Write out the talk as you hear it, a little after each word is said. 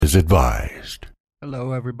is advised.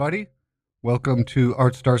 Hello, everybody. Welcome to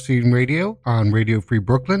Art Star Scene Radio on Radio Free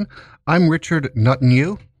Brooklyn. I'm Richard Nutton.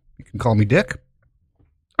 You can call me Dick.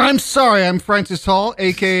 I'm sorry, I'm Francis Hall,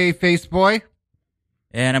 a.k.a. Faceboy.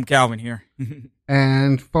 And I'm Calvin here.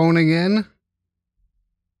 And phoning in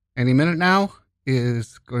any minute now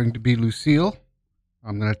is going to be Lucille.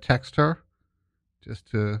 I'm going to text her just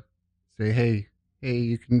to say, hey,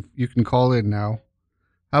 you can call in now.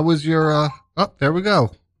 How was your, oh, there we go.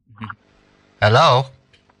 Hello.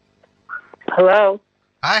 Hello.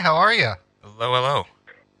 Hi, how are you? Hello.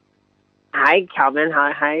 Hi, Calvin.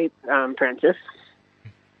 Hi, Francis.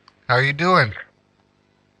 How are you doing?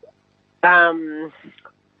 Feeling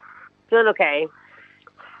okay.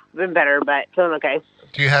 Been better, but feeling okay.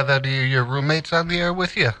 Do you have any of your roommates on the air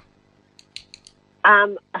with you? Yeah, I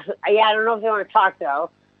don't know if they want to talk,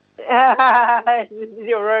 though.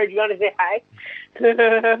 Aurora, do you want to say hi?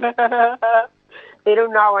 They do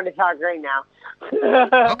not want to talk right now.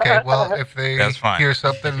 Okay, well, if they hear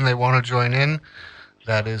something and they want to join in,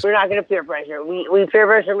 that is... We're not going to peer pressure. We peer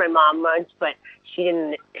pressured my mom once, but she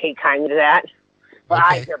didn't take kindly to that. Well,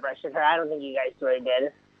 okay. I peer pressured her. I don't think you guys really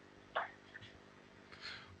did.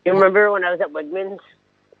 You remember when I was at Wegmans?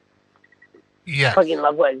 Yes. I fucking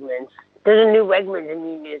love Wegmans. There's a new Wegmans in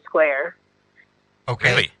Union Square.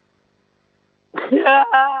 Okay. Really? Yeah.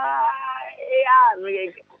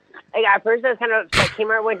 Like, at first I was kind of upset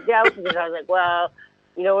Kmart went down because I was like, well,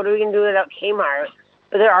 you know, what are we going to do without Kmart?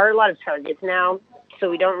 But there are a lot of Targets now, so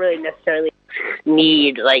we don't really necessarily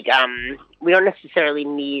need, Kmart,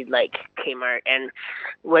 and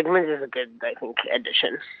Wegmans is a good, I think,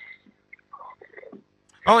 addition.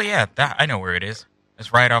 Oh, yeah, I know where it is.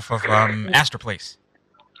 It's right off of Astor Place.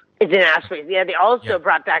 It's in Astor Place. Yeah, they also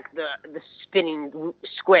brought back the spinning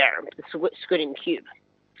square, the spinning cube.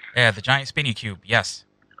 Yeah, the giant spinning cube, yes.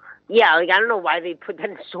 Yeah, I don't know why they put that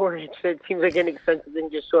in storage. It seems like an expensive thing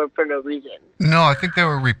to store for no reason. No, I think they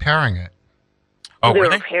were repairing it. Oh, they were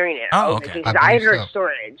were they? repairing it. Oh, okay. Because I had heard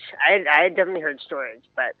storage. I had definitely heard storage,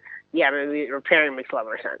 but yeah, maybe repairing makes a lot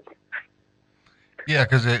more sense. Yeah,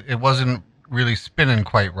 because it wasn't really spinning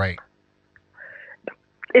quite right.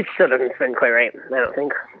 It still doesn't spin quite right, I don't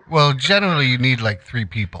think. Well, generally you need like 3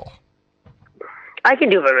 people. I can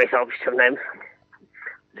do it by myself sometimes.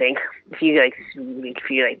 I think if you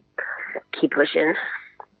keep pushing.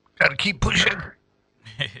 Gotta keep pushing.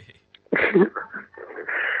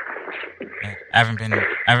 I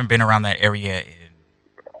haven't been around that area in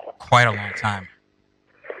quite a long time.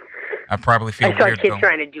 I probably feel weird. I saw a kid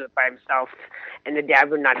trying to do it by himself, and the dad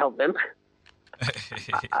would not help him.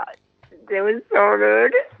 It was so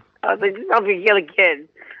rude. I was like, just help you kill a kid.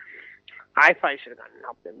 I probably should have gone and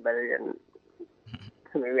helped him, but I didn't.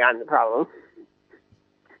 So maybe I'm the problem.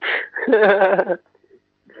 Yeah,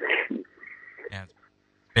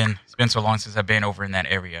 it's been so long since I've been over in that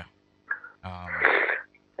area.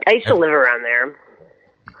 I used to live around there.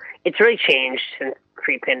 It's really changed since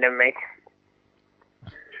pre-pandemic.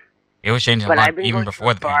 It was changing a lot even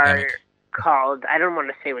before the pandemic. Called, I don't want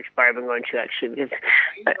to say which bar I've been going to actually because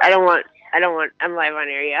I'm live on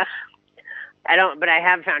air, yeah. But I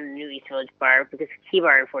have found a new East Village bar because the Key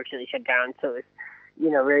Bar unfortunately shut down, so it's,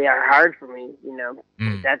 really hard for me,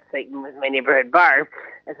 That's like my neighborhood bar.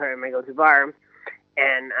 That's where my go-to bar,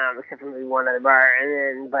 and except for maybe one other bar,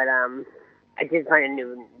 I did find a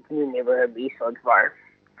new neighborhood East Village bar.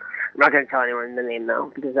 I'm not going to tell anyone the name though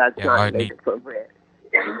because that's not appropriate.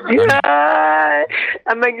 On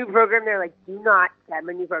my new program, they're like, do not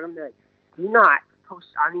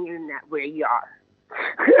post on the internet where you are.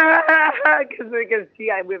 Because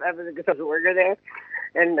see, I have a social worker there,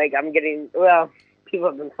 and people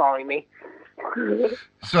have been following me.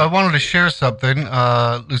 So I wanted to share something.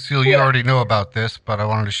 Lucille, you already know about this, but I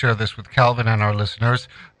wanted to share this with Calvin and our listeners.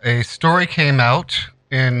 A story came out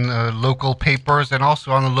in local papers and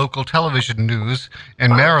also on the local television news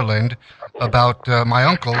in Maryland about my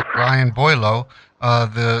uncle, Brian Boileau.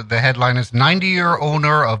 The headline is 90-year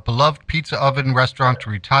owner of beloved pizza oven restaurant to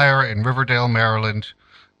retire in Riverdale, Maryland.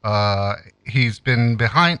 He's been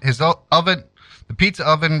behind his oven, the pizza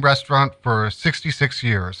oven restaurant, for 66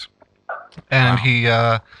 years. And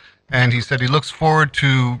wow. He said he looks forward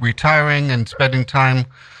to retiring and spending time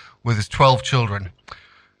with his 12 children.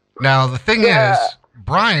 Now, the thing is,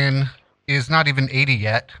 Brian is not even 80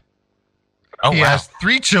 yet. Oh, he has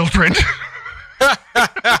 3 children.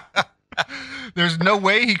 There's no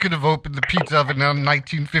way he could have opened the pizza oven in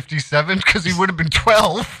 1957 because he would have been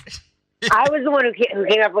 12. I was the one who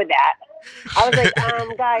came up with that. I was like,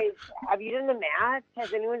 guys, have you done the math?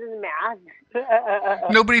 Has anyone done the math?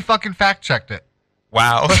 Nobody fucking fact checked it.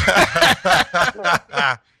 Wow.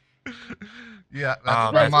 Yeah, Oh,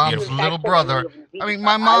 that's my that's mom's beautiful. little brother. I mean,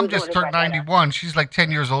 my mom just turned 91. She's like 10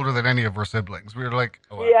 years older than any of her siblings. We were like,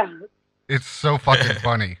 Oh, wow. Yeah. it's so fucking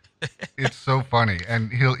funny. It's so funny.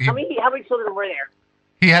 And he How many children were there?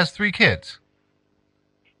 he has 3 kids.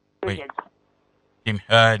 Wait. Kids.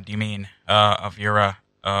 Do you mean of your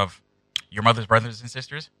mother's brothers and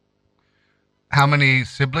sisters? How many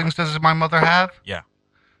siblings does my mother have? Yeah.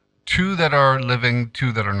 2 that are living,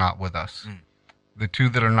 2 that are not with us. Mm. The 2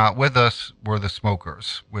 that are not with us were the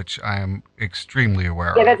smokers, which I am extremely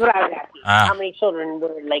aware Yeah, of. that's what I was asking. Ah. How many children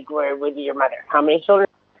were with your mother? How many children?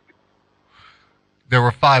 There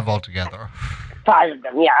were 5 altogether. 5 of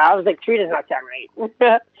them. Yeah, I was like, 3 does not sound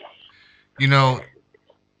right. You know,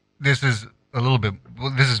 this is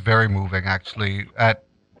very moving actually. At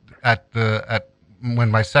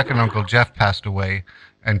when my second uncle Jeff passed away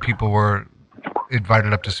and people were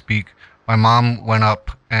invited up to speak, my mom went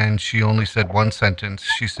up and she only said one sentence.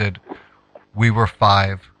 She said, "We were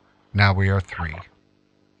 5, now we are 3."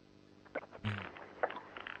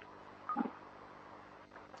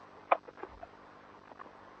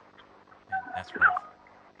 That's rough.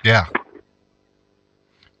 Yeah.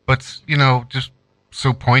 But, just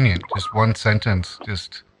so poignant. Just one sentence.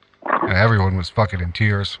 Just, everyone was fucking in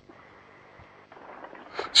tears.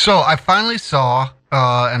 So I finally saw,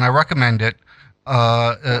 and I recommend it,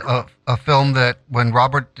 a film that when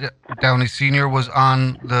Robert Downey Sr. was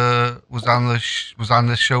on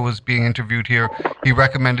this show, was being interviewed here, he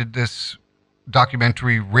recommended this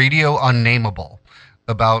documentary, Radio Unnameable,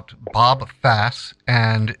 about Bob Fass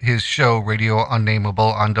and his show Radio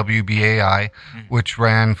Unnameable on WBAI, which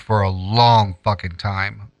ran for a long fucking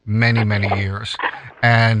time, many, many years.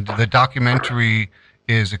 And the documentary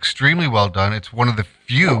is extremely well done. It's one of the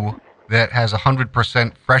few that has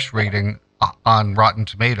 100% fresh rating on Rotten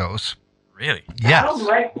Tomatoes. Really? Yes. I don't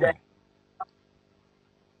like that.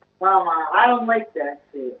 Mama, I don't like that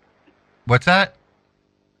shit. What's that?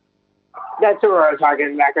 That's who I was talking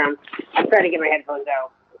in the background. I'm trying to get my headphones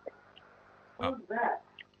out. Who's that?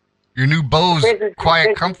 Your new Bose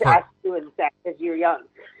Quiet Comfort. Because you're young.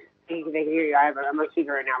 They can hear you. I'm on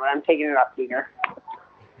speaker right now, but I'm taking it off speaker.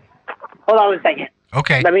 Hold on 1 second.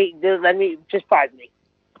 Okay. Let me just pause me.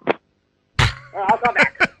 I'll call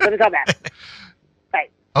back. Let me call back. Right.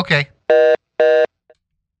 Okay. Do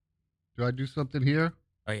I do something here?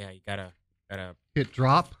 Oh yeah, you gotta Hit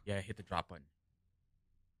drop. hit the drop button.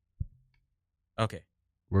 Okay,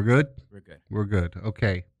 We're good. we're good. We're good.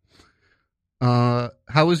 Okay. How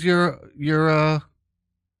was your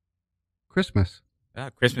Christmas?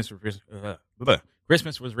 Christmas was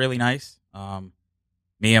really nice.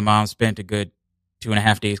 Me and Mom spent a good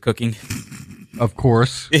 2.5 days cooking. Of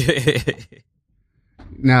course.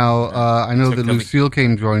 Now, I know So that tell me- Lucille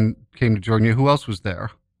came to join you. Who else was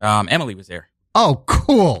there? Emily was there. Oh,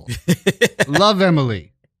 cool. Love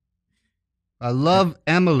Emily. I love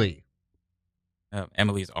Emily.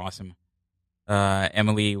 Emily's awesome.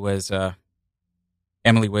 Emily was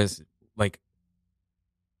like,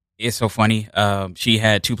 it's so funny. She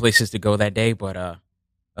had 2 places to go that day, but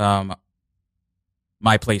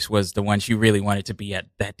my place was the one she really wanted to be at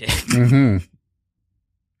that day. Mm-hmm.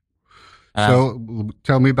 So,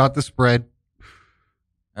 tell me about the spread.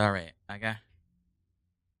 All right, I got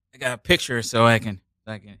a picture so it can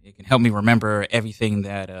help me remember everything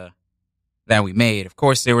that we made. Of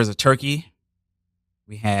course, there was a turkey.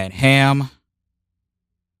 We had ham,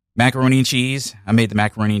 macaroni and cheese. I made the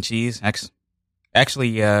macaroni and cheese.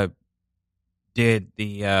 Actually, did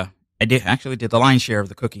the lion's share of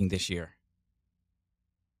the cooking this year.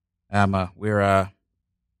 We're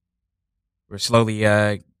slowly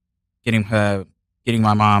getting my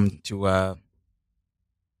mom to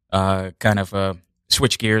kind of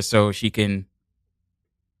switch gears so she can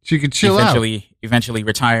chill eventually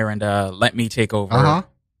retire and let me take over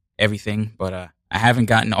everything. But I haven't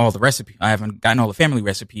gotten all the recipe. I haven't gotten all the family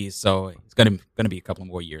recipes, so it's gonna be a couple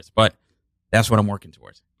more years. But that's what I'm working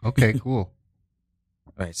towards. Okay, cool.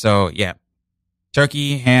 All right, so yeah,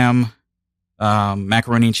 turkey, ham,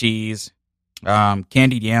 macaroni and cheese,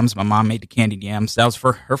 candied yams. My mom made the candied yams. That was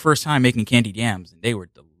for her first time making candied yams, and they were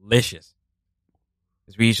delicious.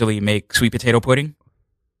 Because we usually make sweet potato pudding,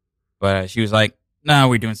 but she was like, "No,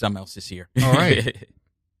 we're doing something else this year." All right.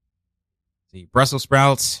 See, Brussels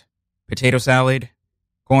sprouts, potato salad,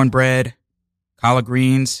 cornbread, collard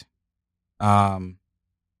greens,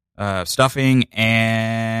 stuffing,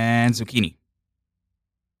 and zucchini.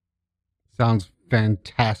 Sounds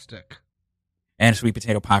fantastic. And sweet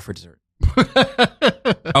potato pie for dessert.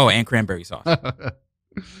 Oh, and cranberry sauce.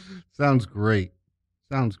 Sounds great.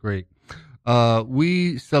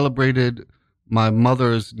 We celebrated my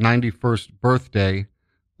mother's 91st birthday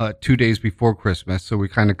 2 days before Christmas. So we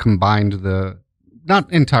kind of combined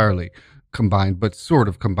not entirely combined, but sort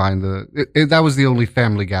of combined that was the only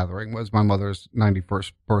family gathering, was my mother's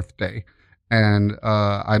 91st birthday. And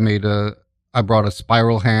I brought a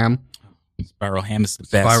spiral ham. Spiral ham is the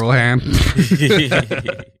best. Spiral ham.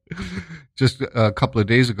 Just a couple of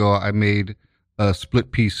days ago, I made a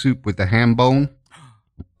split pea soup with the ham bone.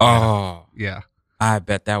 Oh. Yeah. I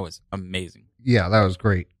bet that was amazing. Yeah, that was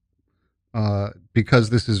great. Because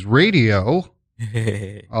this is radio,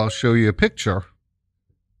 I'll show you a picture.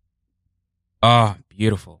 Oh,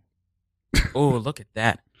 beautiful. Oh, look at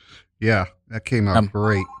that. Yeah, that came out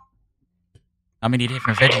great. How many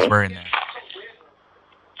different veggies were in there?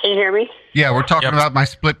 Can you hear me? Yeah, we're talking about my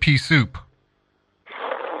split pea soup.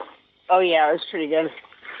 Oh yeah, it was pretty good.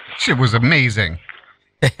 Shit was amazing.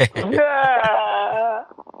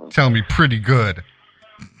 Tell me pretty good.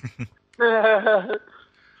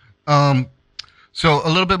 So a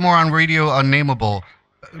little bit more on Radio Unnameable.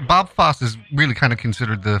 Bob Foss is really kind of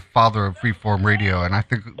considered the father of freeform radio, and I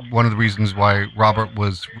think one of the reasons why Robert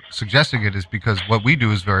was suggesting it is because what we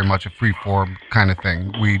do is very much a freeform kind of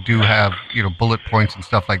thing. We do have, bullet points and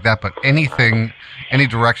stuff like that, but any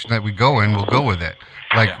direction that we go in, we'll go with it.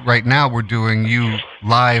 Like right now, we're doing you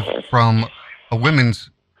live from a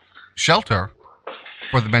women's shelter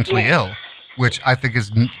for the mentally ill, which I think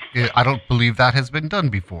I don't believe that has been done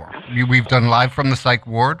before. We've done live from the psych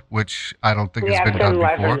ward, which I don't think has been done before.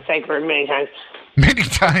 Live from the psych ward many times. Many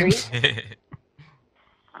times.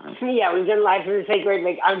 Yeah, we've done live from the psych ward.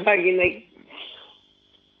 Like I'm talking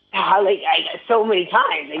so many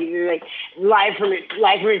times. Like live from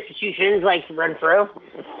institutions like Renfrew.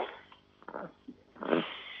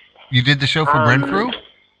 You did the show from Renfrew?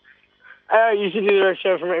 You should do our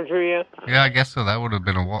show from Renfrew, yeah. Yeah, I guess so. That would have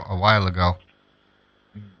been a while ago.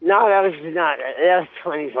 No, that was not. That was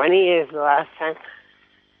 2020 is the last time.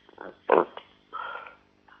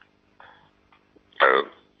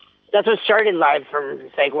 That's what started live from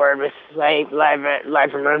Psych Ward, was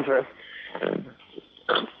live from Renfrew.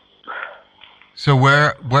 So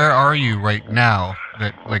where are you right now?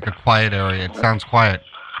 That like a quiet area. It sounds quiet.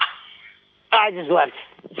 I just left.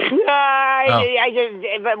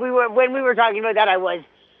 But when we were talking about that, I was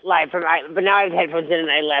live but now I have headphones in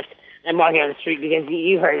and I left. I'm walking on the street because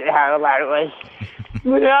you heard how loud it was.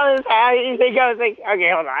 When I was like,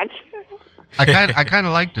 okay, hold on. I kind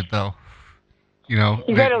of liked it though. You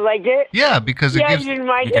kind of liked it? Yeah, because it gives. You didn't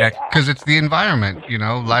mind it? Because it's the environment.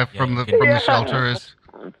 Live from the shelter is.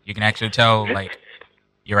 You can actually tell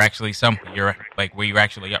you're actually you're like where you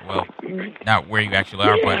actually are. Well, not where you actually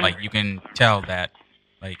are, but you can tell that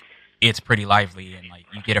it's pretty lively and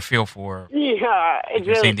you get a feel for. Yeah, it's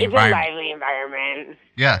a lively environment.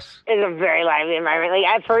 Yes, it's a very lively environment.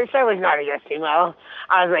 At first, I was not adjusting well.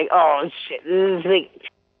 I was like, "Oh shit, this is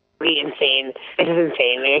really insane. This is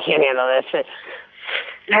insane. I can't handle this." But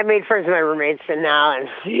I made friends with my roommates, and now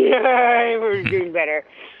we're doing better.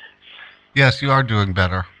 Yes, you are doing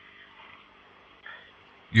better.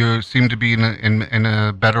 You seem to be in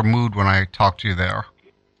a better mood when I talk to you there.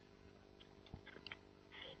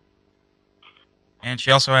 And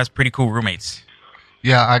she also has pretty cool roommates.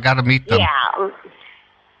 Yeah, I got to meet them.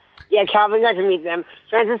 Yeah, Calvin got to meet them.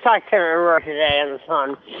 Francis talked to Aurora today on the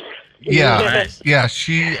phone. Yeah, yeah.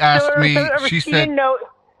 She asked me.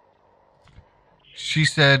 She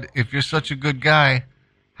said, "If you're such a good guy,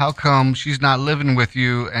 how come she's not living with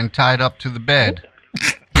you and tied up to the bed?"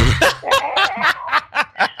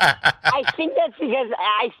 I think that's because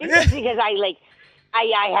I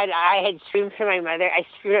had screamed to my mother. I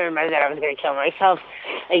screamed at my mother that I was going to kill myself.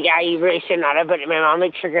 I really should not have, but my mom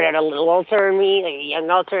triggered out a little altar in me, a young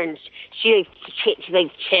altar, and she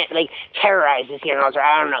terrorized this young altar.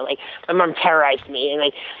 I don't know, my mom terrorized me, and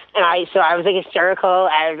I was hysterical.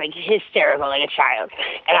 I was hysterical like a child,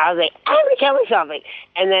 and I was like, I'm going to kill myself.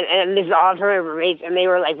 And this is all from my roommates, and they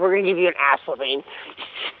were like, we're going to give you an ass whooping.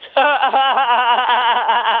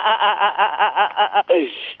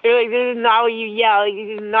 They're like, this is not what you yell.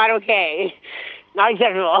 This is not okay. Not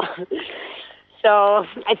acceptable. So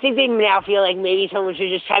I think they now feel like maybe someone should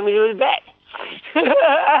just tie me to the bed.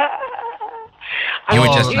 You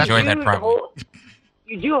would just enjoy that probably.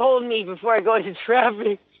 You do hold me before I go into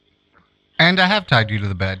traffic. And I have tied you to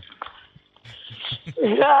the bed.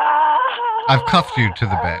 I've cuffed you to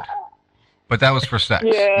the bed. But that was for sex,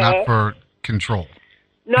 not for control.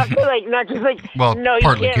 Not just well, no,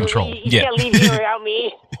 partly you control. You can't leave me without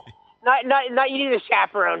me. Not you need a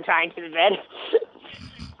chaperone tying to the bed.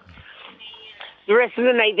 The rest of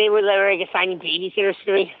the night they were assigning babysitters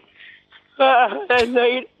to me. That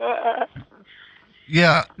night.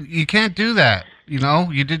 Yeah, you can't do that.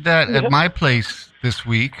 You did that at my place this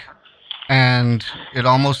week, and it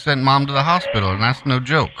almost sent Mom to the hospital, and that's no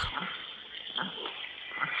joke.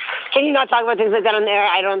 Can you not talk about things like that on there?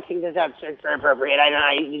 I don't think that's very appropriate.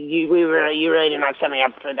 You really did not set me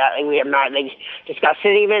up for that. Like, we have not discussed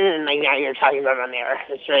it even, and now you're talking about it on there.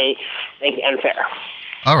 It's really unfair.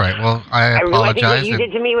 All right. Well, I apologize. I think what you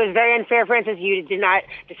did to me was very unfair, Francis. You did not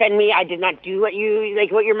defend me. I did not do what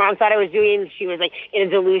your mom thought I was doing. She was in a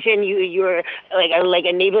delusion. You were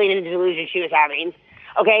enabling a delusion she was having.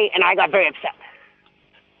 Okay, and I got very upset.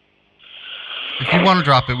 If you want to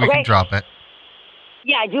drop it, we can drop it.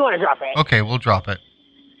 Yeah, I do want to drop it. Okay, we'll drop it.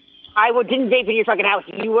 I didn't vape in your fucking house.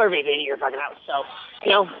 You were vaping in your fucking house. So,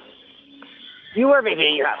 you were vaping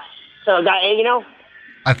in your house. So,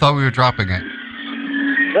 I thought we were dropping it.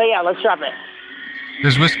 Well, yeah, let's drop it.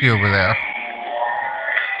 There's whiskey over there.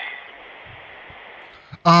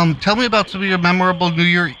 Tell me about some of your memorable New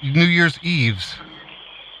Year's Eves.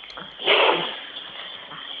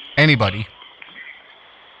 Anybody?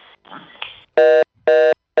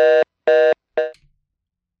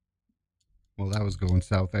 Well, that was going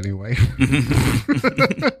south anyway.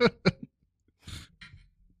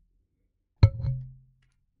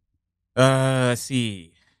 Let's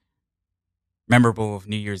see. Memorable of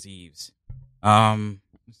New Year's Eves. Let's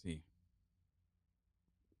see.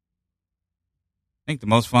 I think the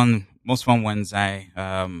most fun ones I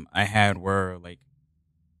had were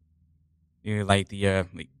the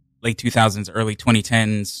late 2000s, early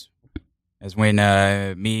 2010s. As when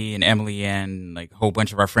me and Emily and a whole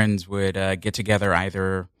bunch of our friends would get together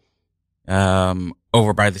either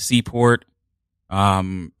over by the seaport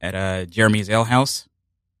at Jeremy's Ale House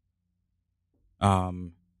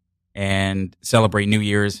and celebrate New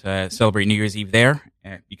Year's Eve there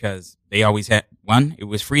because they always had, one, it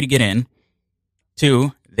was free to get in.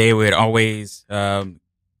 Two, they would always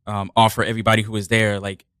offer everybody who was there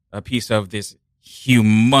a piece of this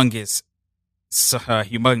humongous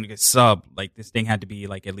sub. This thing had to be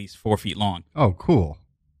at least 4 feet long. Oh, cool.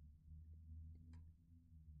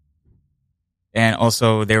 And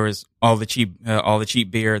also there was all the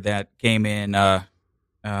cheap beer that came in at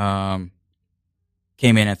 32-ounce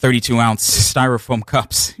styrofoam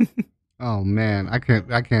cups. Oh man, I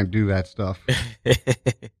can't do that stuff.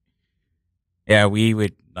 Yeah, we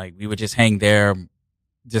would just hang there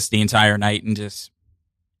just the entire night and just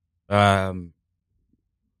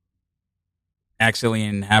actually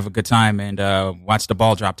and have a good time and watch the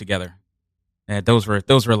ball drop together. And those were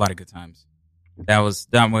a lot of good times. That was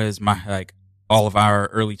my all of our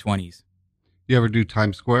early 20s. You ever do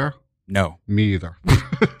Times Square? No. Me either.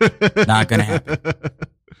 Not gonna happen.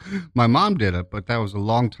 My mom did it, but that was a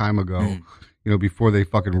long time ago. Before they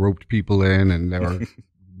fucking roped people in and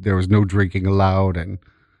there was no drinking allowed, and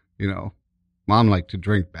Mom liked to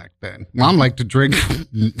drink back then. Mom liked to drink.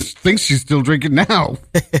 Thinks she's still drinking now.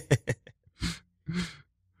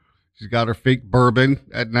 She's got her fake bourbon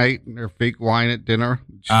at night and her fake wine at dinner.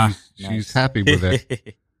 She's happy with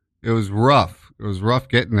it. It was rough. It was rough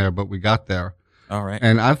getting there, but we got there. All right.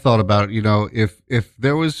 And I've thought about, if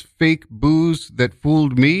there was fake booze that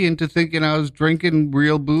fooled me into thinking I was drinking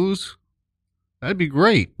real booze, that'd be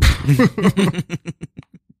great.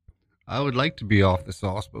 I would like to be off the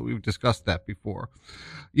sauce, but we've discussed that before.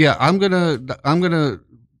 Yeah,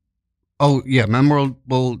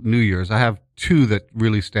 memorable New Year's. I have two that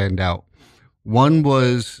really stand out. One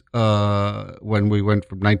was when we went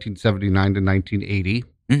from 1979 to 1980.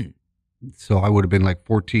 So I would have been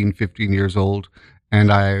 14, 15 years old.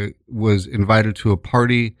 And I was invited to a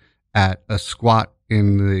party at a squat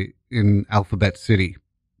in Alphabet City.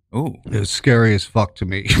 Oh, it was scary as fuck to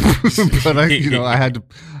me. But I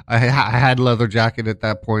had leather jacket at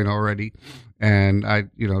that point already. And I,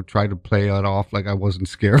 tried to play it off like I wasn't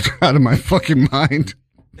scared out of my fucking mind.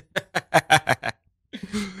 And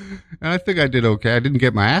I think I did okay. I didn't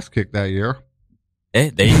get my ass kicked that year. Hey,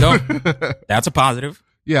 there you go. That's a positive.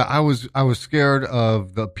 Yeah, I was scared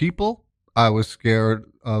of the people. I was scared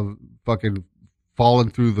of fucking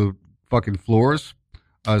falling through the fucking floors.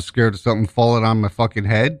 I was scared of something falling on my fucking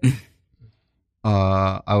head.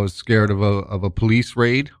 I was scared of a police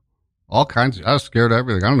raid. All kinds of, I was scared of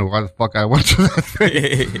everything. I don't know why the fuck I went to that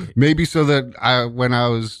thing. Maybe so that when I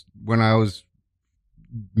was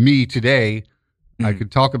me today, I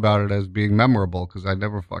could talk about it as being memorable because I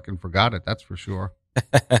never fucking forgot it. That's for sure.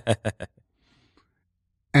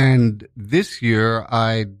 And this year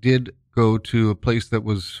I did go to a place that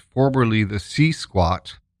was formerly the C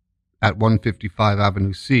Squat at 155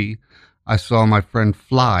 Avenue C. I saw my friend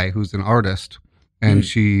Fly, who's an artist, and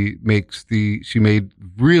she made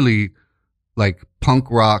really punk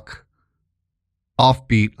rock,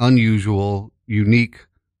 offbeat, unusual, unique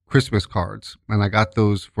Christmas cards, and I got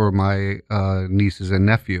those for my nieces and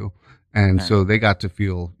nephew, and Nice. so they got to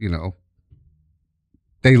feel,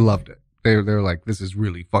 they loved it. They're like, this is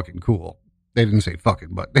really fucking cool. They didn't say fucking,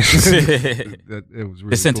 but it was really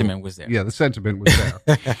The sentiment cool. was there. Yeah, the sentiment was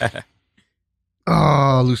there.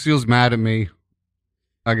 Oh, Lucille's mad at me.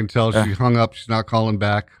 I can tell she hung up. She's not calling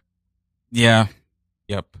back. Yeah.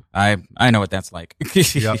 Yep. I know what that's like.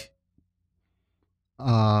 Yep.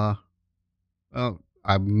 Well,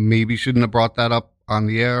 I maybe shouldn't have brought that up on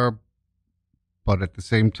the air, but at the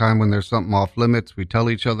same time, when there's something off limits, we tell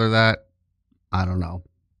each other that. I don't know.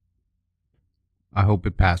 I hope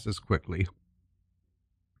it passes quickly.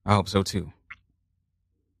 I hope so too.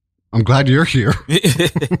 I'm glad you're here.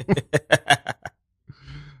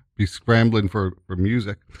 Be scrambling for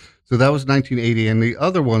music. So that was 1980. And the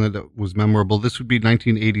other one that was memorable, this would be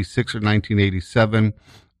 1986 or 1987.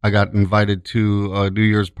 I got invited to a New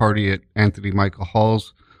Year's party at Anthony Michael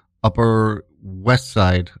Hall's Upper West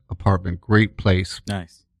Side apartment. Great place.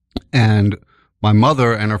 Nice. And my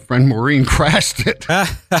mother and her friend Maureen crashed it.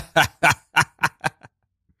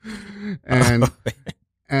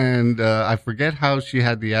 And I forget how she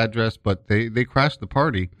had the address, but they crashed the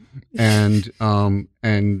party. And How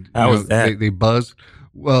was that? They buzzed.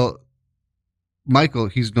 Well, Michael,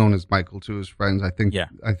 he's known as Michael to his friends. I think.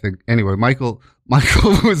 Anyway, Michael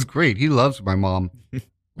was great. He loves my mom.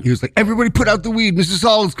 He was like, everybody put out the weed. Mrs.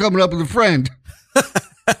 Hall is coming up with a friend.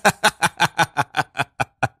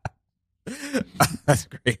 That's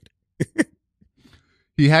great.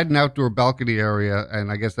 He had an outdoor balcony area,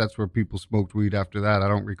 and I guess that's where people smoked weed after that. I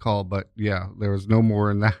don't recall, but yeah, there was no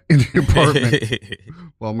more in the apartment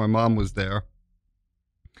while my mom was there.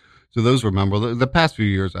 So those were memorable. The past few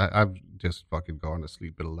years, I've just fucking gone to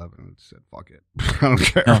sleep at 11 and said, fuck it. I don't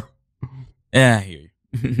care. Oh. Yeah, I hear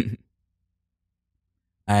you.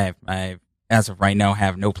 I as of right now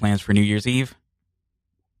have no plans for New Year's Eve.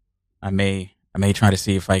 I may try to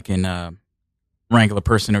see if I can wrangle a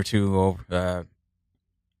person or two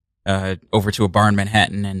over to a bar in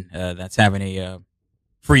Manhattan, and that's having a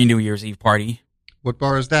free New Year's Eve party. What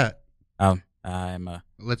bar is that?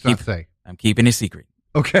 Let's not say. I'm keeping it secret.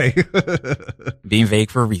 Okay. Being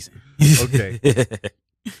vague for a reason. Okay.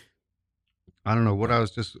 I don't know what I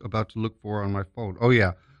was just about to look for on my phone. Oh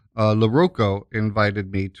yeah. LaRocco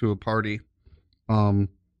invited me to a party.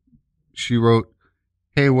 She wrote,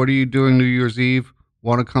 "Hey, what are you doing New Year's Eve?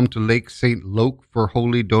 Want to come to Lake St. Loke for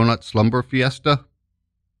Holy Donut Slumber Fiesta?"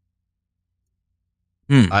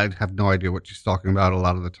 I have no idea what she's talking about a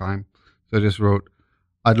lot of the time. So I just wrote,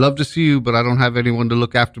 "I'd love to see you, but I don't have anyone to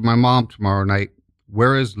look after my mom tomorrow night.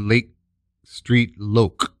 Where is Lake Street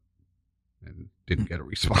Loke?" And didn't get a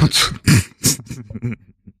response.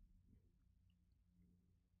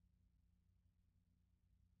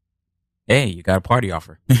 Hey, you got a party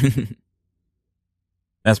offer.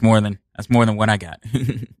 That's more than what I got.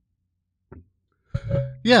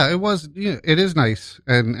 Yeah, it was. Yeah, it is nice,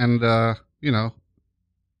 and I'd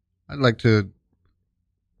like to.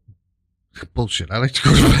 Bullshit. I like to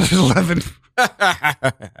go to bed at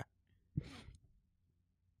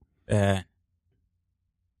 11.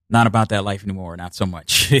 Not about that life anymore. Not so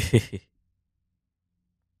much.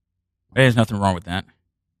 There's nothing wrong with that.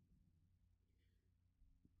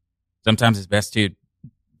 Sometimes it's best to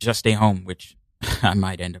just stay home, which I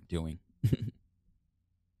might end up doing.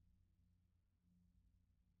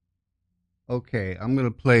 Okay, I'm gonna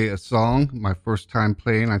play a song. My first time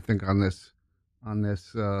playing, I think, on this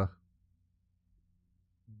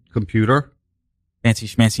computer. Fancy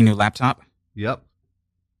schmancy new laptop. Yep.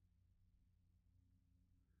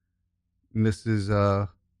 And this is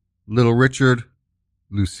Little Richard,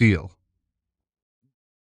 Lucille.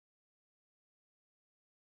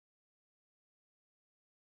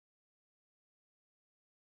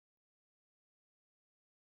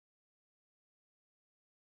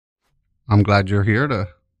 I'm glad you're here to.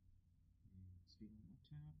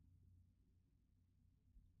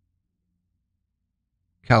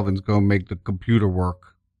 Calvin's going to make the computer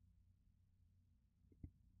work.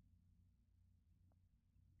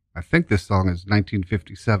 I think this song is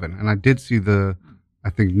 1957, and I did see new.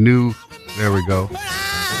 There we go.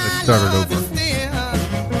 Let's start it over.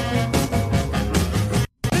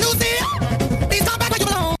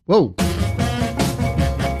 Whoa.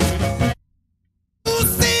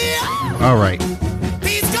 All right.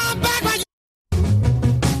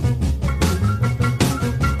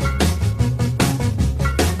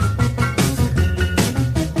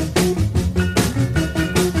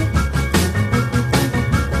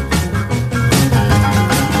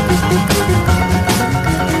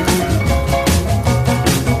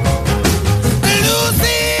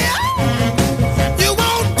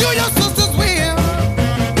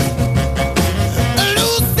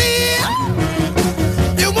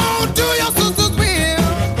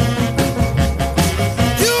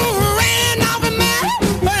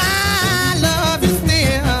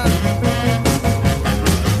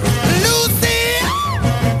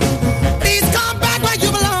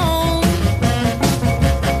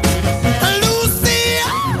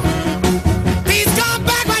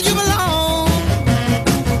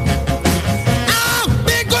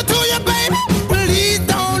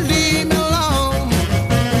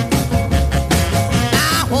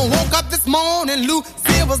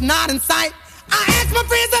 was not in sight. I asked my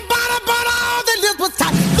friends about her, but all the lips was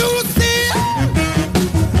tight. Lucille,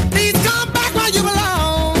 please come back where you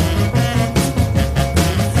belong.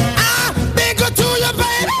 I've been good to you,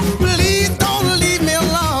 baby. Please don't leave me alone.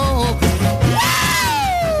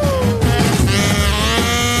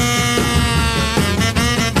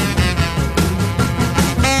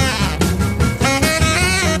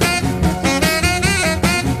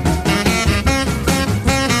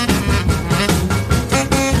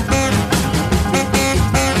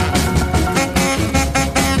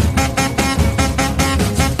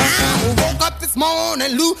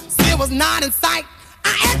 Morning, Lucille was not in sight.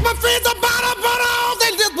 I asked my friends about her, but all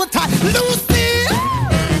they lips were tight. Lucille,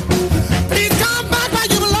 please come back where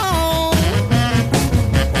you belong.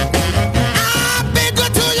 I've been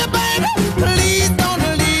good to you, baby. Please don't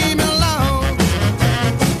leave me alone.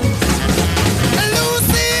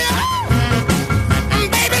 Lucille,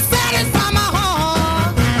 baby, satisfy my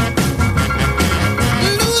heart.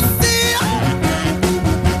 Lucille,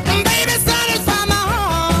 baby, satisfy my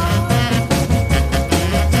heart.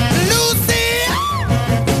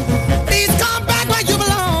 Please come back where you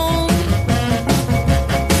belong.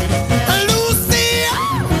 Lucille,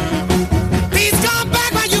 please come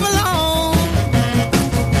back where you belong.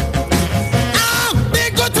 I've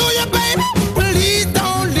been good to you, baby. Please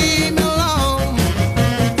don't leave me alone.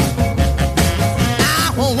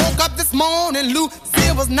 I woke up this morning,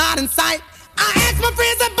 Lucille was not in sight. I asked my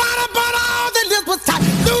friends about her, but all the lips was tight.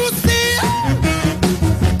 Lucille,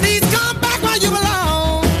 please come back where you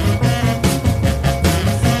belong.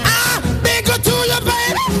 Good to you,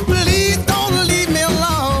 baby. Please don't leave me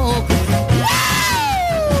alone.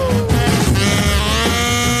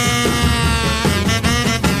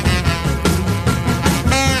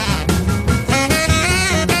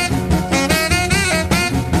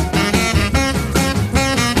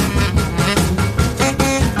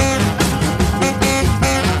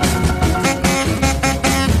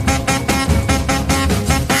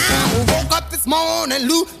 I woke up this morning,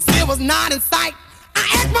 Lucille was not in sight. I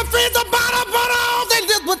asked my friends about her, but all they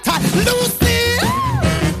lips were tight. Lucille,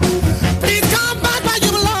 please come back where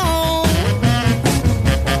you belong.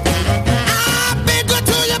 I've been good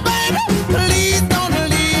to you, baby. Please don't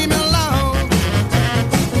leave me alone.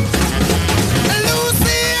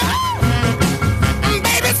 Lucille,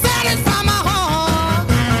 baby, satisfy my heart.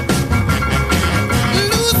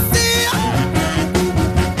 Lucille,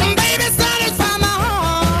 baby, satisfy my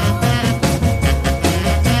heart.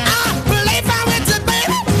 I believe I went to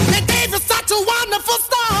baby. They gave you such a wonderful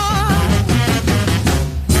start.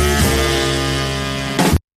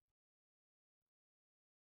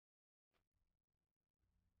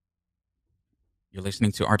 You're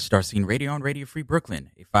listening to Art Star Scene Radio on Radio Free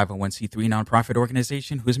Brooklyn, a 501c3 nonprofit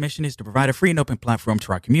organization whose mission is to provide a free and open platform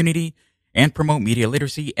to our community and promote media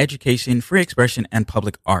literacy, education, free expression, and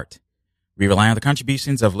public art. We rely on the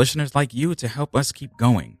contributions of listeners like you to help us keep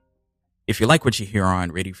going. If you like what you hear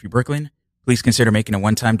on Radio Free Brooklyn, please consider making a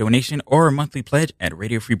one-time donation or a monthly pledge at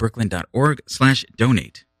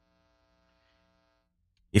radiofreebrooklyn.org/donate.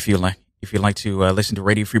 If you'd like to listen to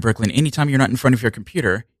Radio Free Brooklyn anytime you're not in front of your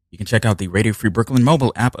computer, you can check out the Radio Free Brooklyn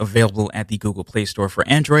mobile app available at the Google Play Store for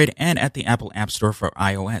Android and at the Apple App Store for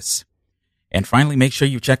iOS. And finally, make sure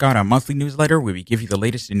you check out our monthly newsletter where we give you the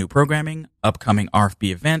latest in new programming, upcoming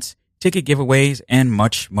RFB events, ticket giveaways, and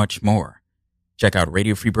much, much more. Check out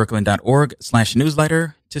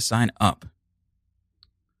radiofreebrooklyn.org/newsletter to sign up.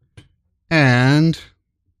 And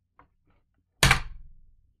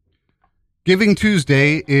Giving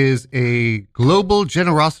Tuesday is a global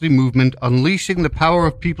generosity movement unleashing the power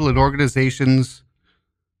of people and organizations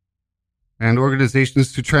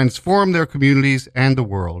to transform their communities and the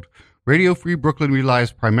world. Radio Free Brooklyn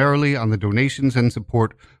relies primarily on the donations and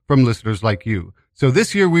support from listeners like you. So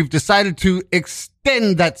this year we've decided to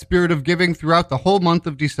extend that spirit of giving throughout the whole month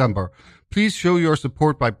of December. Please show your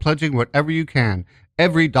support by pledging whatever you can.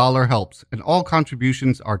 Every dollar helps, and all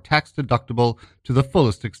contributions are tax deductible to the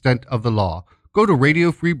fullest extent of the law. Go to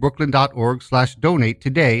radiofreebrooklyn.org/donate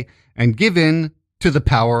today and give in to the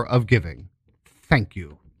power of giving. Thank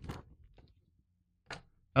you.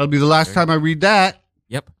 That'll be the last time I read that.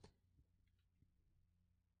 Yep.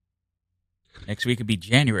 Next week will be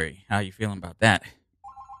January. How are you feeling about that?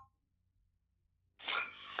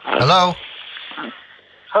 Hello.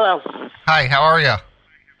 Hello. Hi, how are you?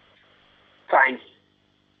 Fine.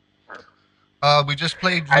 We just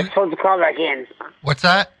played... I was told to call back in. What's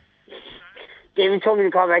that? David told me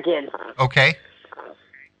to call back in. Okay.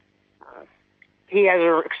 He has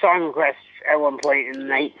a song request at one point in the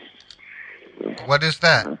night. What is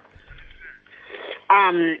that?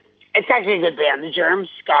 It's actually a good band, The Germs,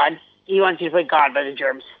 God. He wants you to play God by the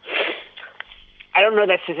Germs. I don't know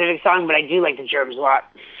that specific song, but I do like the Germs a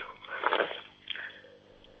lot.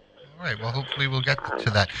 All right. Well, hopefully we'll get to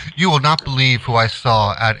that. You will not believe who I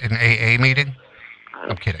saw at an AA meeting.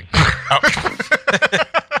 I'm kidding.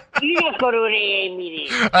 You just go to an AA meeting.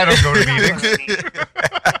 I don't go to meetings.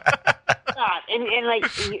 Stop. And like,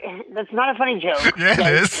 that's not a funny joke. Yeah,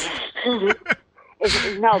 it is.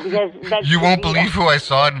 No, because that's... You won't believe who I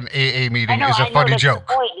saw at an AA meeting is a funny joke.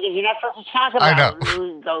 The point, because you're not supposed to talk about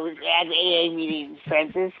who goes at AA meetings,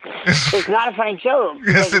 Francis. It's not a funny joke.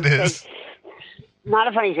 Yes, it is. Not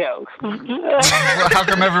a funny joke. How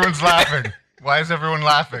come everyone's laughing? Why is everyone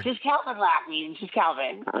laughing? Just Calvin laughing. It's just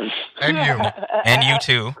Calvin. And you. And you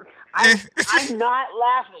too. I'm not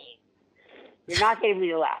laughing. You're not getting me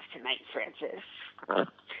to laugh tonight, Francis.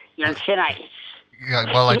 You're on thin ice.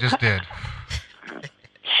 Yeah, well, I just did.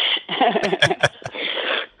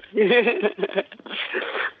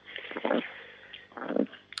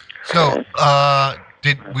 So,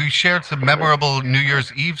 we shared some memorable New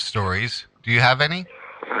Year's Eve stories. Do you have any?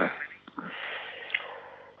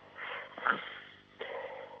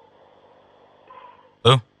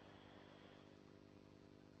 Lou?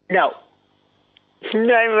 No.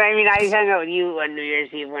 No, I mean, I hung out with you on New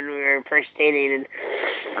Year's Eve when we were first dating, and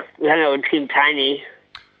we hung out with Team Tiny.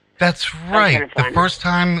 That's right. The first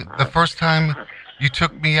time you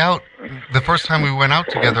took me out, the first time we went out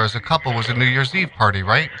together as a couple was a New Year's Eve party,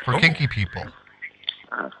 right? For kinky people.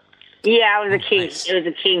 Yeah, it was a kink. Nice. It was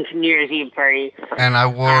a kink New Year's Eve party. And I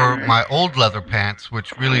wore my old leather pants,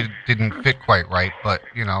 which really didn't fit quite right, but,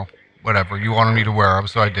 you know, whatever. You wanted me to wear them,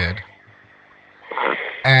 so I did.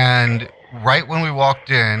 And right when we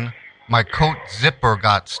walked in, my coat zipper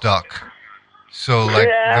got stuck. So, like,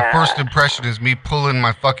 the first impression is me pulling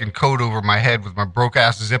my fucking coat over my head with my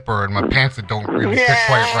broke-ass zipper and my pants that don't really fit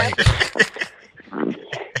quite right.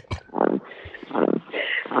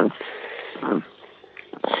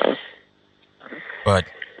 But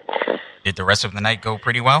did the rest of the night go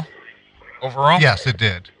pretty well overall? Yes, it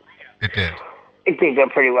did. It did. It did go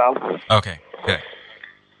pretty well. Okay, good.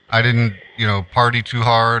 I didn't, party too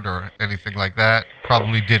hard or anything like that.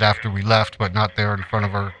 Probably did after we left, but not there in front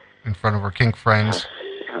of our kink friends.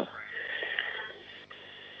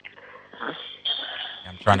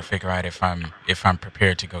 I'm trying to figure out if I'm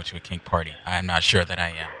prepared to go to a kink party. I'm not sure that I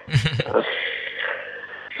am.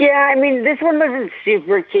 Yeah, I mean, this one wasn't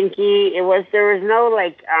super kinky. There was no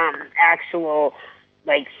actual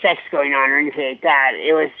sex going on or anything like that.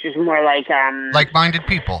 It was just more Like-minded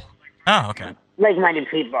people. Oh, okay. Like-minded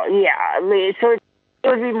people, yeah. So it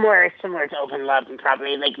would be more similar to open love and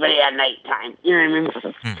probably but at nighttime. You know what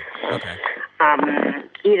I mean? Okay.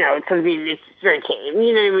 So I mean, it's very tame.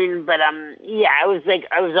 You know what I mean? But yeah, I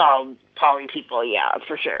was all poly people. Yeah,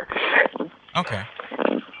 for sure. Okay.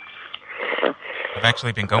 I've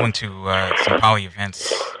actually been going to some poly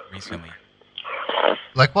events recently.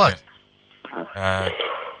 Like what? Well,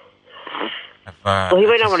 he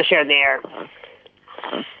might not want to share in the air.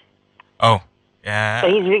 Oh, yeah. So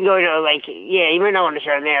he's been going to he might not want to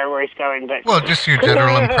share in the air where he's going, but Well, just your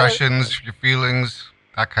general impressions, your feelings,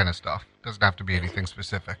 that kind of stuff. Doesn't have to be anything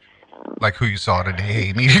specific. Like who you saw at a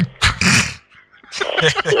AA meeting.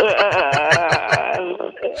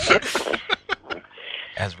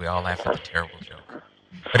 As we all laugh at the terrible joke.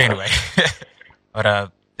 But anyway,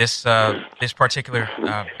 this particular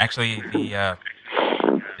actually the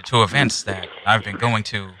two events that I've been going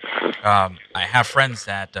to, I have friends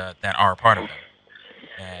that are a part of them,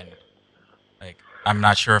 and I'm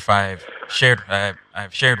not sure if I've shared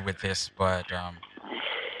with this, but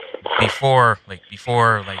before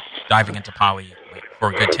diving into poly for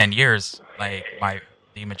a good 10 years,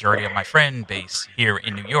 the majority of my friend base here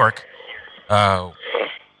in New York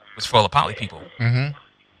was full of poly people. Mm-hmm.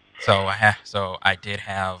 So I did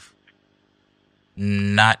have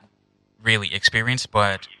not really experience,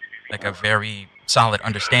 but a very solid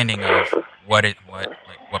understanding of what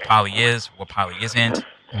poly is, what poly isn't,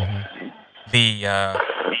 Mm-hmm.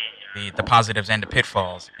 the positives and the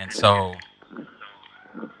pitfalls. And so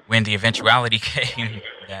when the eventuality came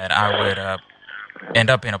that I would end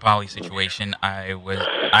up in a poly situation, I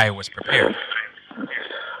was prepared.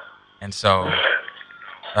 And so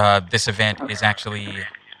this event is actually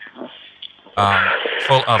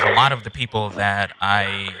full of a lot of the people that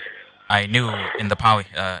I knew in the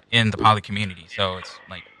poly community. So it's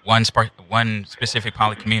one specific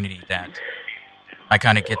poly community that I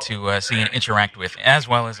kind of get to see and interact with, as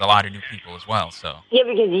well as a lot of new people as well. So yeah,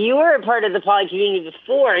 because you were a part of the poly community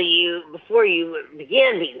before you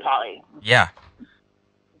began being poly. Yeah.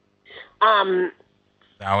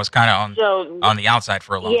 I was kind of on the outside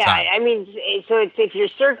for a long time. I mean, so it's, if you're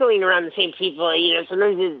circling around the same people,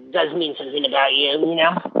 sometimes it does mean something about you,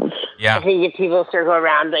 Yeah. I think if people circle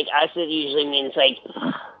around like us, it usually means like,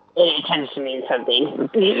 it tends to mean something.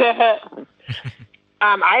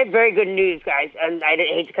 I have very good news, guys, and I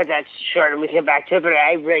hate to cut that short and we can get back to it, but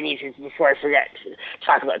I really need to, before I forget, to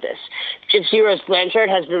talk about this. Gypsy Rose Blanchard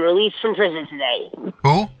has been released from prison today.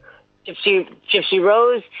 Who? Gypsy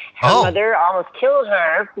Rose, her mother almost killed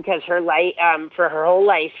her because for her whole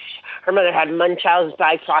life, her mother had Munchausen's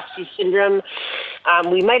by proxy syndrome.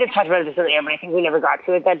 We might have talked about this on the air, but I think we never got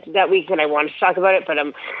to it that week, and I wanted to talk about it. But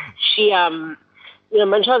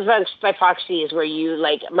Munchausen's by proxy is where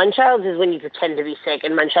Munchausen's is when you pretend to be sick,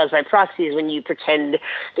 and Munchausen's by proxy is when you pretend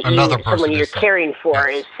that someone you're caring for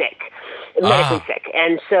is sick. Medically sick.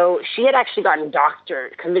 And so she had actually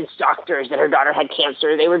convinced doctors that her daughter had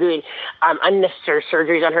cancer. They were doing unnecessary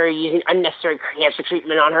surgeries on her, using unnecessary cancer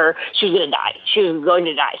treatment on her. She was going to die. She was going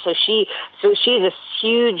to die. So she's a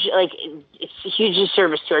huge, it's a huge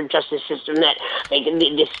disservice to our justice system that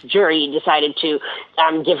this jury decided to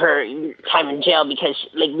give her time in jail because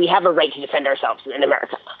we have a right to defend ourselves in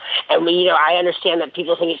America. And I understand that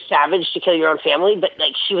people think it's savage to kill your own family, but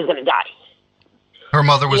she was going to die. Her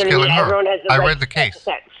mother was killing her. I read the case.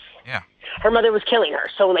 Yeah. Her mother was killing her.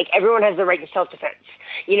 So, everyone has the right to self-defense.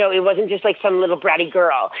 It wasn't just some little bratty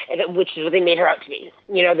girl, which is what they made her out to be.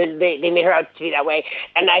 They made her out to be that way.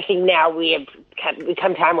 And I think now we have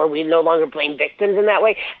become time where we no longer blame victims in that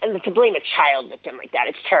way. And to blame a child victim like that,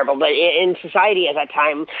 it's terrible. But in society at that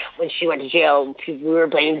time, when she went to jail, we were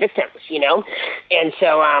blaming victims, And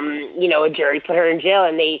so, a jury put her in jail,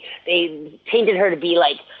 and they painted her to be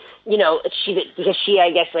because she,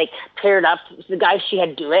 I guess, paired up. The guy she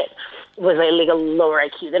had do it was a lower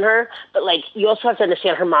IQ than her. But you also have to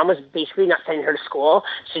understand her mom was basically not sending her to school.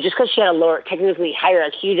 So just because she had a technically higher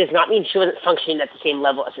IQ does not mean she wasn't functioning at the same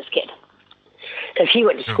level as this kid. Because he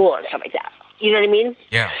went to school and stuff like that. You know what I mean?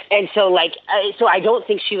 Yeah. And so, so I don't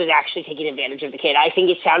think she was actually taking advantage of the kid. I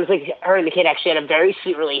think it sounds like her and the kid actually had a very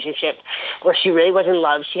sweet relationship where she really was in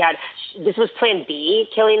love. This was plan B,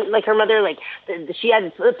 killing, her mother. She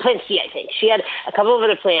had plan C, I think. She had a couple of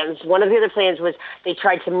other plans. One of the other plans was they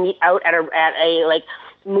tried to meet out at a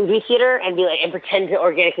movie theater and and pretend to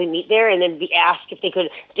organically meet there and then be asked if they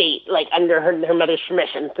could date, under her mother's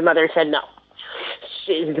permission. The mother said no.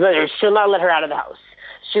 The mother still not let her out of the house.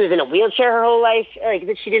 She was in a wheelchair her whole life,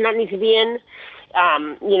 that she did not need to be in.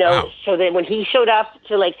 Wow. So that when he showed up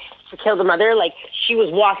to kill the mother, she was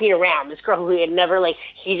walking around. This girl who he had never,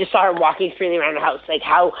 he just saw her walking freely around the house.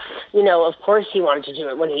 How, of course he wanted to do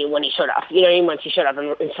it when he showed up. Once he showed up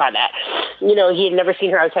and saw that. He had never seen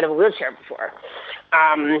her outside of a wheelchair before.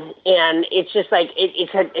 And it's just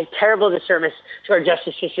it's a terrible disservice to our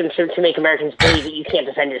justice system to make Americans believe that you can't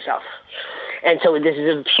defend yourself. And so this is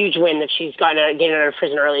a huge win that she's getting out of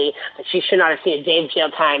prison early, that she should not have seen a day of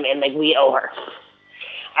jail time, and we owe her.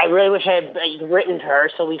 I really wish I had written to her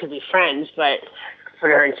so we could be friends, but for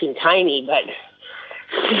her and Team Tiny, but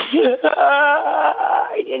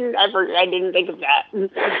I didn't think of that.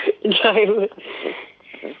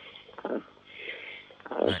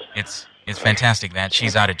 It's fantastic that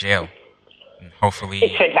she's out of jail. And hopefully,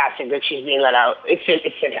 it's fantastic that she's being let out. It's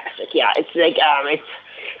fantastic. Yeah, it's it's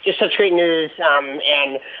just such great news.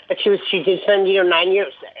 But she did spend 9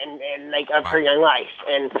 years and of her young life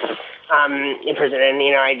and in prison. And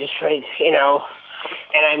I just and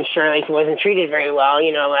I'm sure wasn't treated very well.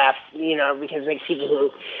 Because people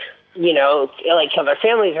who kill their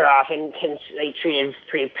families are often treated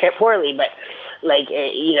pretty poorly. But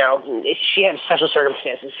she had special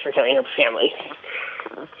circumstances for killing her family.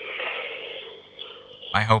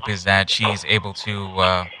 My hope is that she's able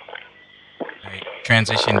to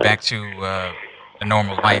transition back to a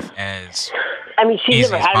normal life as. I mean,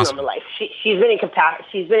 she's never had a normal life. She's been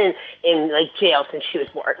in jail since she was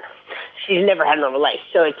born. She's never had a normal life,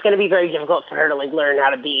 so it's going to be very difficult for her to learn how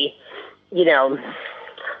to be, learn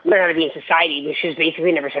how to be in society. Because she's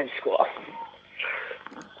basically never sent to school.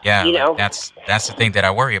 Yeah, that's the thing that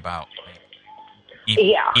I worry about.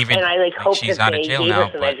 Even and I hope she's that out of jail gave now,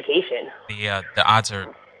 her some but education. The odds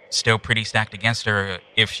are still pretty stacked against her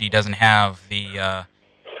if she doesn't have the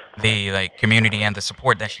community and the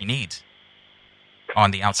support that she needs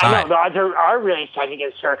on the outside. I know, the odds are really stacked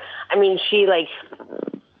against her. I mean, she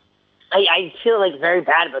I feel very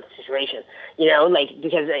bad about the situation,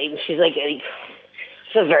 because she's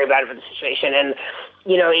feels very bad about the situation, and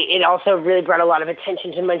it also really brought a lot of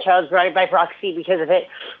attention to Munchausen's by proxy because of it,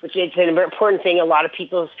 which is an important thing. A lot of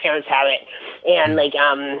people's parents have it, and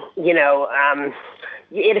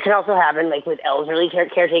it can also happen like with elderly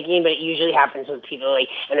caretaking, but it usually happens with people like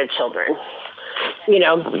and their children. You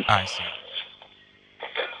know. I see.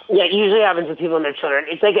 Yeah, it usually happens with people and their children.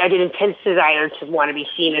 It's like an intense desire to want to be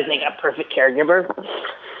seen as like a perfect caregiver.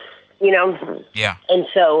 You know. Yeah. And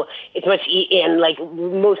so it's much, and like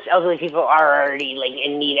most elderly people are already like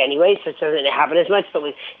in need anyway, so it doesn't happen as much. But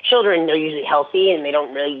with children, they're usually healthy and they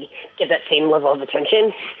don't really get that same level of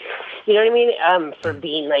attention. You know what I mean? For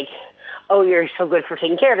being like, oh, you're so good for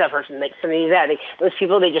taking care of that person, like something like that. Like, those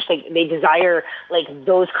people, they just like they desire like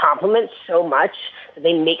those compliments so much that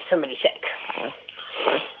they make somebody sick.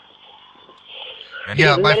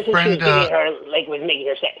 Yeah, the my medicine she was friend, giving her like was making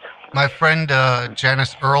her sick. my friend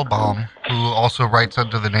Janice Earlbaum, who also writes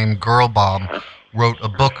under the name Girlbaum, wrote a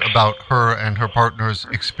book about her and her partner's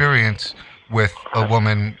experience with a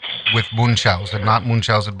woman with Munchausen, not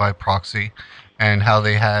Munchausen by proxy, and how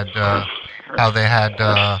they had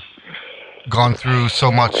gone through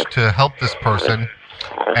so much to help this person,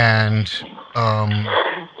 and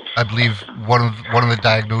I believe one of the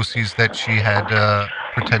diagnoses that she had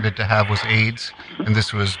pretended to have was AIDS, and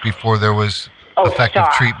this was before there was effective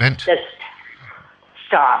treatment.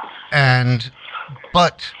 Stop.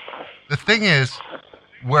 But the thing is,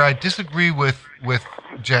 where I disagree with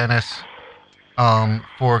Janice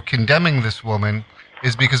for condemning this woman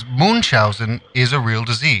is because Munchausen is a real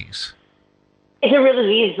disease. It's a real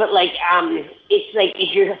disease, but like it's like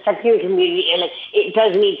if you're affecting the community, and like it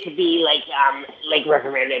does need to be like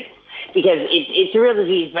reprimanded because it's a real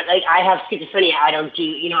disease. But like I have schizophrenia, I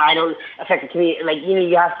don't affect the community. Like you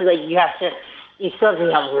still have to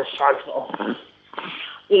be held responsible.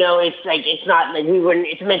 You know, it's like it's not like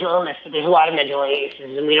it's a mental illness, but there's a lot of mental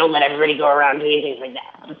illnesses, and we don't let everybody go around doing things like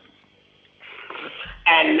that.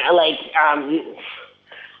 And like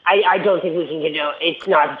I don't think we can condone. It's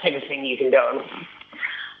not the type of thing you condone.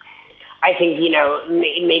 I think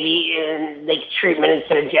maybe in, like treatment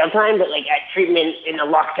instead of jail time, but like at treatment in a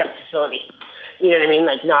locked up facility. You know what I mean?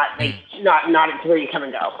 Like not where you come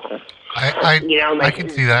and go. I can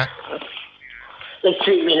see that. Like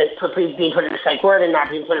treatment is being put in a psych ward and not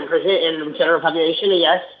being put in prison in the general population.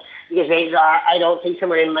 Yes, because I don't think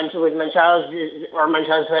someone with Munchausen or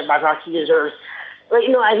Munchausen by proxy deserves. Like,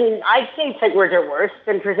 I mean, I'd say psych wards are worse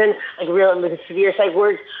than prison, like real with severe psych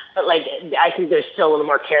wards. But like, I think there's still a little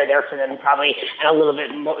more care there for them, probably, and a little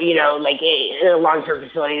bit more. Like in a long-term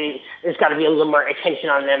facility, there's got to be a little more attention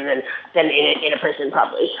on them than in a prison,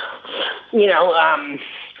 probably.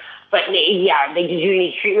 But yeah, they do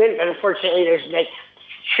need treatment, but unfortunately, there's like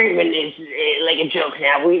treatment is like a joke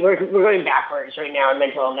now. We're going backwards right now in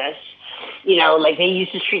mental illness. Like they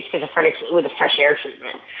used to treat schizophrenics with a fresh air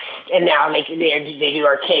treatment, and now like they do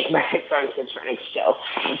archaic methods on schizophrenics still.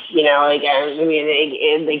 Like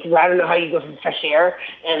I don't know how you go from fresh air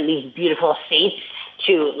and these beautiful states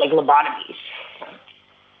to like lobotomies.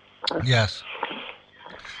 Yes.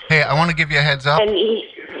 Hey, I want to give you a heads up.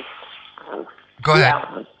 Go ahead.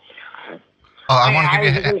 Yeah. I want to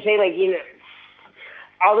give you. I was going to say, like,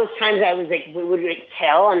 all those times I was like, we would like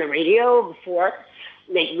tell on the radio before.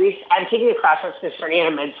 Like, I'm taking a class on schizophrenia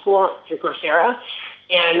in med school through Coursera,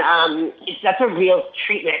 and that's a real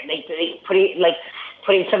treatment. Like,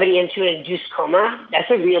 putting somebody into an induced coma, that's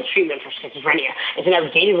a real treatment for schizophrenia. It's an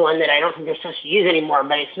outdated one that I don't think they're supposed to use anymore,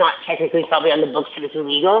 but it's not technically probably on the books, but it's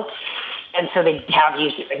illegal. And so they have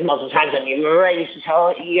used it like multiple times. I mean, remember I used to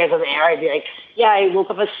tell you guys on the air, I'd be like, yeah, I woke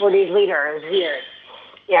up like 4 days later. It was weird.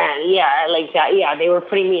 Yeah, like that. Yeah, they were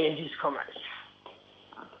putting me in induced comas.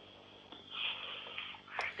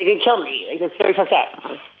 They could kill me. Like, that's very fucked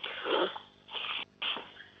up.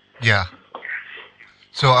 Yeah.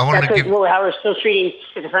 So I wanted to give. Well, how we're still treating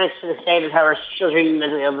schizophrenics to this day, is how we're still treating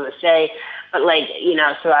mentally ill to this day. But like,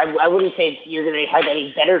 so I wouldn't say you're going to have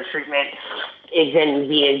any better treatment than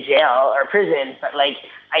being in jail or prison. But like,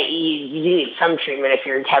 you need some treatment if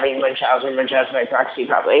you're having Munchausen by proxy,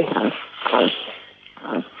 probably.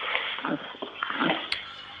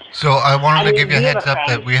 So I wanted to give you a heads up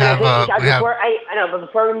that we have. I know, but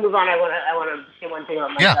before we move on, I want to say one thing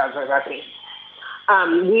about Munchausen by proxy.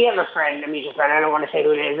 We have a friend, a mutual friend. I don't want to say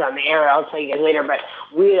who it is on the air. I'll tell you guys later. But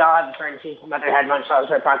we all have a friend whose mother had Munchausen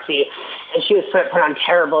by proxy, and she was put on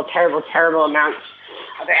terrible, terrible, terrible amounts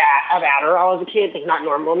of Adderall as a kid, like not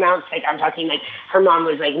normal amounts. Like I'm talking, like her mom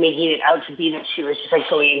was like making it out to be that she was just like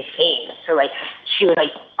going insane. So like she was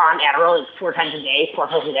like on Adderall like 4 pills a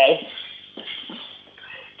day.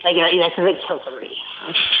 Like that's a big kill somebody.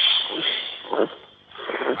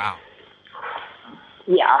 Wow.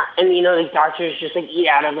 Yeah, and like doctors just like eat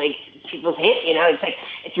out of like people's hands. It's like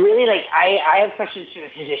it's really like I have questions for the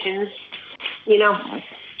physicians.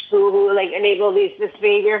 Who like enable this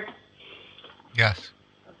behavior. Yes.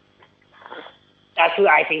 That's who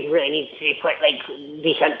I think really needs to be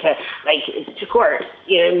be sent to court.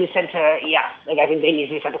 Be sent to I think they need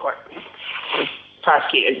to be sent to court,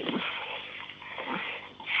 prosecuted.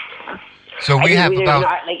 So we have there's about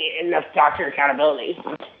not enough doctor accountability.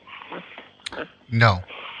 No.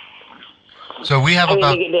 So we have They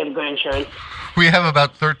about have good insurance. we have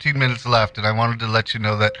about 13 minutes left, and I wanted to let you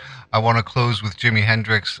know that I want to close with Jimi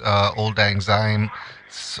Hendrix, Old Lang Syne.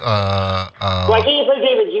 Why can't you play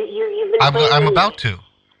David? You've been playing. I'm about to.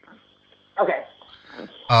 Okay.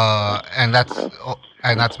 And that's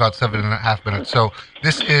about 7.5 minutes. So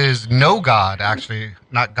this is No God, actually,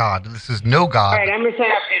 not God. This is No God. All right, I'm gonna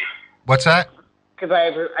sign up now. What's that? Because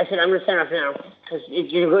I said I'm gonna sign up now. Because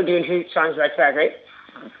you're going to do 2 songs back to back, right?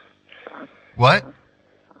 What?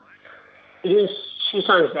 You're doing 2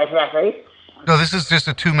 songs back to back, right? No, this is just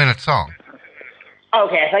a 2-minute song. Oh,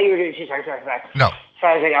 okay, I thought you were doing 2 songs back to back. No. So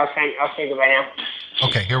I was like, I'll say goodbye now.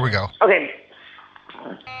 Okay, here we go. Okay.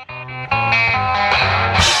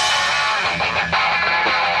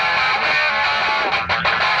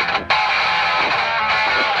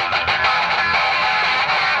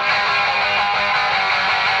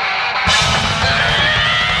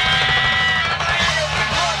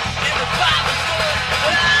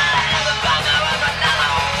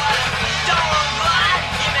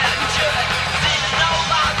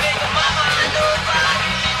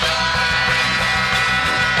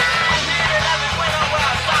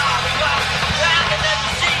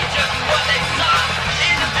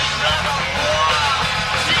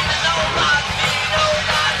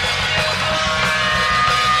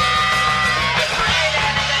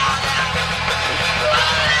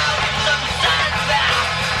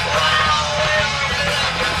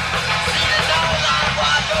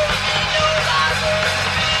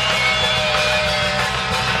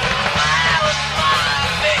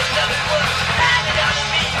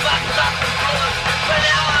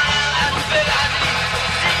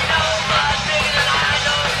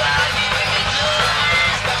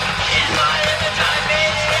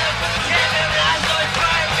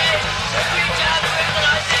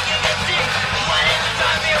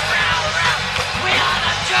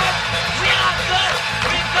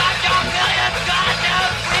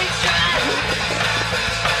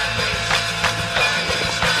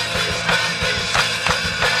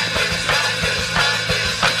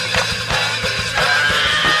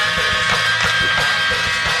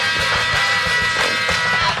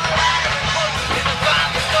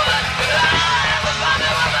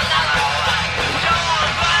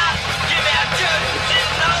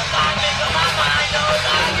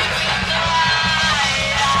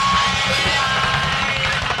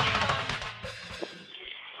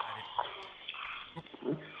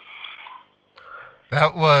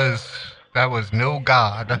 That was No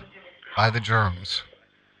God by the Germs.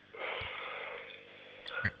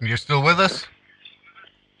 You're still with us?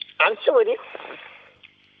 I'm still with you.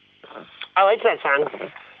 I like that song.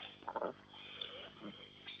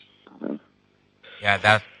 Yeah,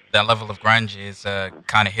 that level of grunge is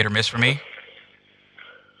kind of hit or miss for me.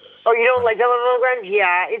 Oh, you don't like that level of grunge?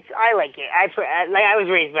 Yeah, I like it. I was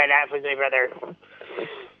raised by that with my brother.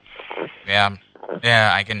 Yeah,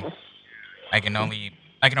 I can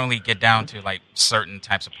only get down to like certain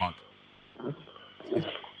types of punk.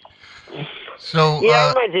 So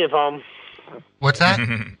yeah, it reminds me of home. What's that? It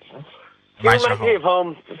reminds me of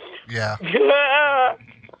home. Yeah.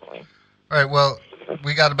 All right. Well,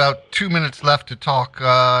 we got about 2 minutes left to talk.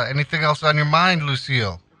 Anything else on your mind,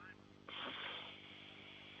 Lucille?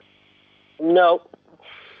 No.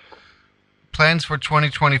 Plans for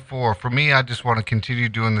 2024. For me, I just want to continue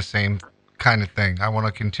doing the same kind of thing. I want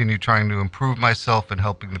to continue trying to improve myself and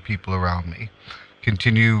helping the people around me.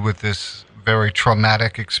 Continue with this very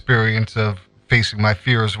traumatic experience of facing my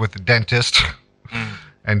fears with the dentist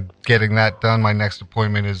and getting that done. My next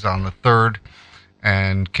appointment is on the 3rd,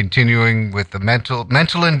 and continuing with the mental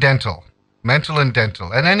and dental,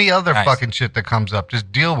 and any other fucking shit that comes up.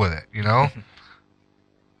 Just deal with it, you know?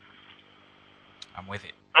 I'm with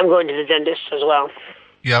it. I'm going to the dentist as well.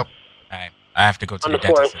 Yep. I have to go to the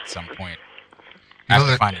dentist at some point. I have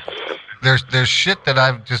to find it. There's shit that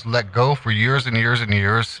I've just let go for years and years and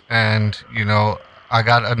years, and you know, I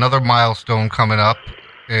got another milestone coming up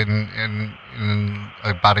in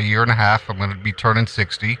about a year and a half. I'm going to be turning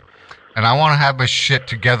 60, and I want to have my shit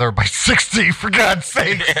together by 60. For God's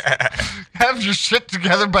sake, have your shit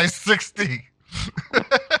together by 60.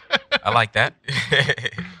 I like that.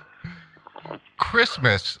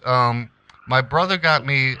 Christmas. My brother got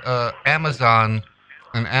me an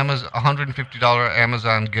 $150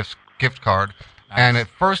 Amazon gift card. Nice. And at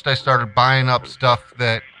first I started buying up stuff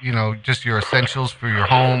that, you know, just your essentials for your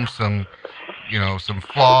home, some some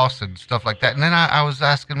floss and stuff like that. And then I was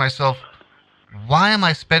asking myself, why am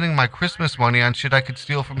I spending my Christmas money on shit I could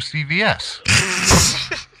steal from CVS?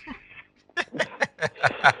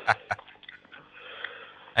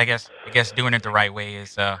 I guess doing it the right way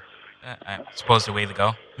is, I suppose, the way to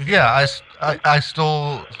go. Yeah, I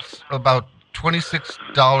stole about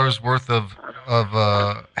 $26 worth of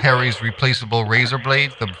Harry's replaceable razor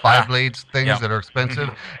blades, the 5 blades things that are expensive,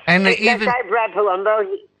 and they that even guy Brad Palumbo.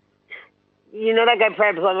 You know that guy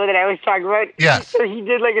Brad Palumbo that I was talking about? Yes. So he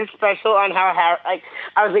did like a special on how I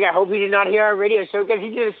was like, I hope he did not hear our radio show, because he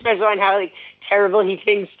did a special on how like terrible he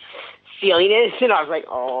thinks stealing is, and I was like,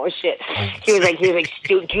 oh shit. He was like,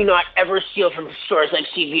 do not ever steal from stores like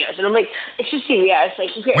CVS, and I'm like, it's just CVS. Like,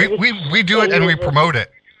 who cares? we do it and we promote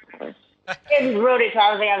it. And he wrote it, so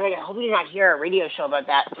I was like, I hope he did not hear our radio show about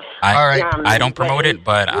that. All right. I don't promote it,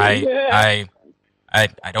 but I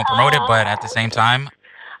don't promote it, but at the same time,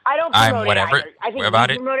 I don't promote I'm whatever it. I think about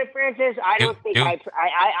you it. promote it, Francis. I don't think do. I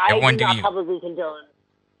Everyone do do not you. publicly condone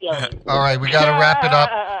stealing. All right, we got to wrap it up.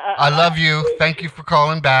 I love you. Thank you for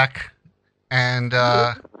calling back, and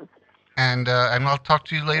I'll talk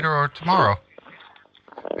to you later or tomorrow.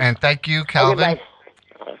 And thank you, Calvin. Okay,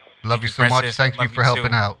 Love you so much. Francis, Thank you love for you helping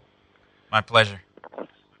too. out. My pleasure.